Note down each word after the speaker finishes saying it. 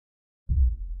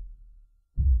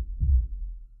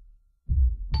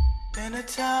In a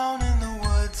town in the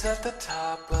woods at the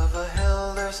top of a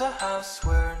hill, there's a house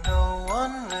where no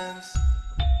one lives.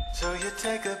 So you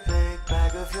take a big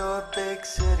bag of your big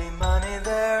city money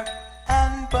there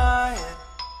and buy it.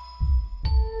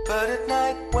 But at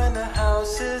night when the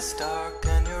house is dark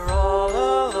and you're all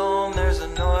alone, there's a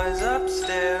noise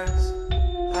upstairs.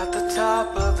 At the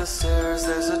top of the stairs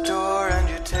there's a door, and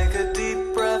you take a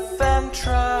deep breath and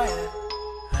try it.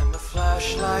 And the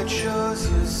flashlight shows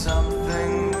you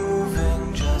something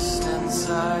moving just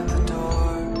inside the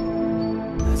door.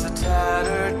 There's a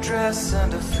tattered dress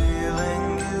and a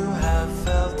feeling you have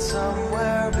felt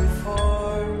somewhere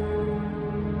before.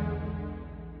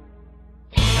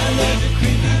 And there's a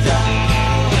creepy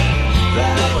doll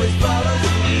that always follows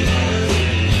you.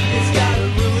 It's got a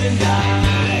ruined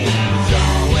eye, it's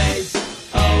always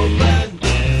open.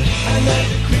 And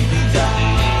there's a creepy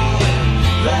doll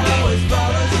that always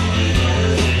follows you.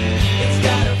 It's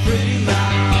got a pretty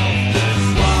mouth to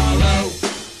swallow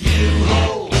you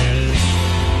whole.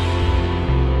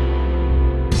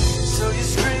 So you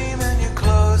scream and you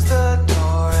close the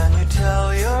door, and you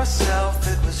tell yourself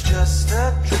it was just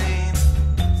a dream.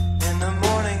 In the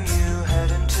morning you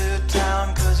head into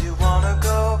town 'cause you wanna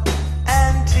go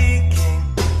antiquing.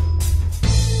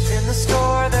 In the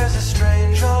store there's a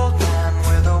strange old man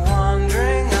with a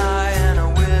wandering eye and a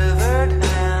withered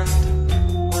hand.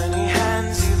 When he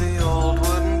hands you the old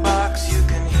wooden box, you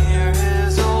can hear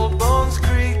his old bones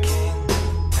creaking.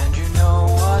 And you know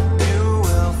what you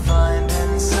will find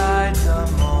inside the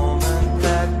moment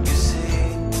that you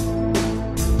see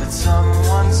that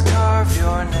someone's carved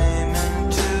your name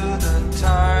into the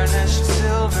tarnished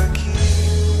silver key.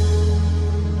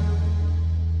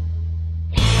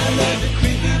 And there's a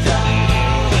creepy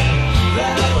doll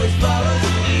that always follows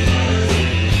you.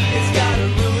 It's got a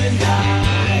ruined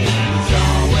eye, it's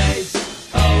always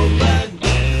open.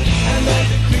 And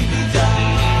there's a creepy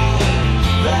doll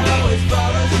that always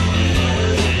follows you.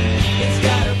 It's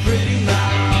got a pretty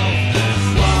mouth to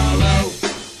swallow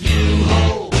you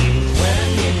whole. When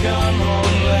you come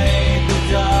home late, the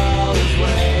doll is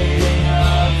waiting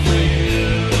up for you.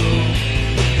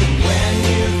 And when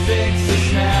you fix a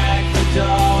snack, the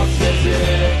doll says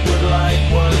it would like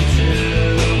one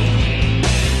too.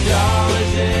 The doll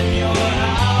is in your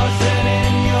house and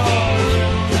in your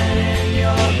room and in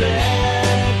your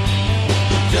bed.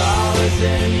 The doll is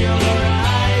in your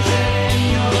eyes and in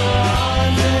your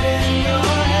arms and in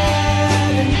your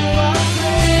head, and you are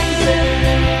crazy.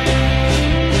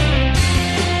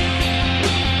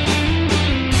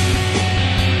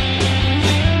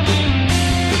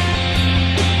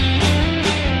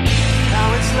 Now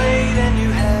it's late and you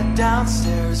head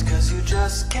downstairs 'cause you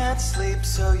just can't sleep,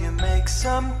 so you make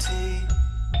some tea.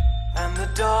 And the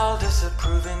doll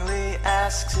disapprovingly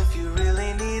asks if you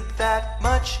really need that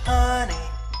much honey.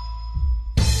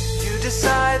 You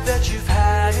decide that you've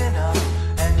had enough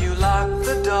and you lock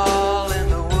the doll in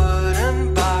the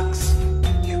wooden box.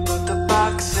 You put the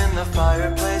box in the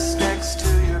fireplace next to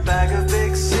your bag of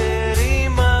big city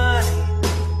money.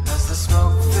 As the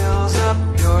smoke fills up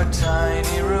your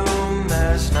tiny room,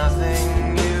 there's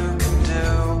nothing you can do.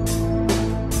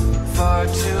 Far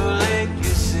too late,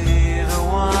 you see the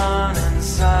one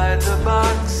inside the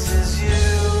box is you.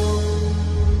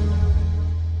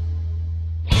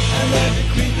 And there's a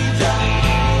creepy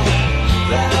doll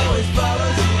that always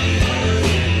follows you.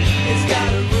 It's got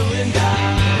a ruined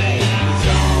eye, it's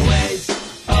always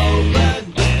open.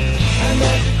 And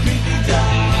there's a creepy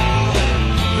doll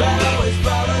that always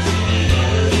follows you.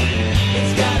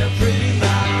 It's got a pretty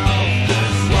mouth to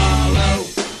swallow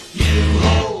you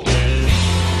whole.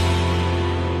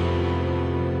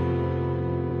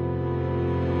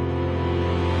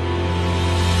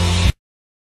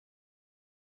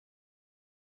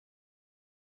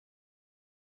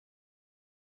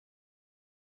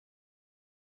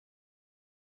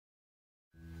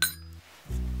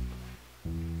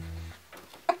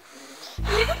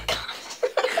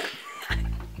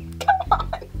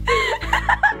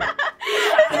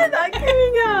 Isn't that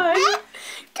going on?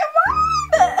 Come on!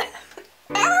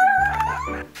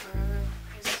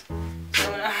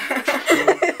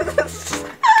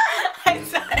 I'm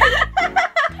sorry.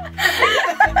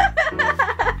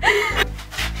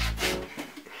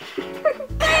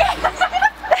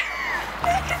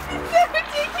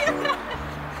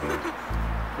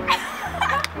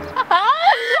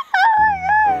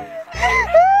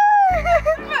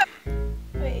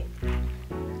 Wait.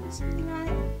 Something on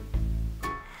it?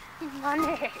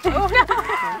 Money. Oh no!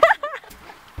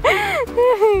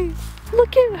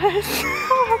 Look at us.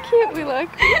 Oh, how cute we look.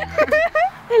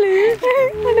 Hello.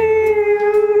 Hello.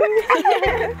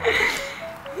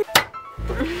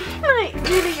 Right,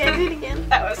 do it again, do it again.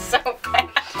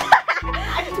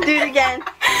 Do it again.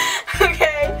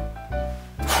 Okay.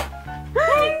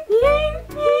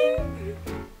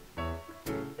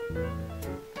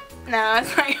 No,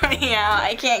 it's not coming out.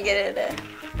 I can't get it in.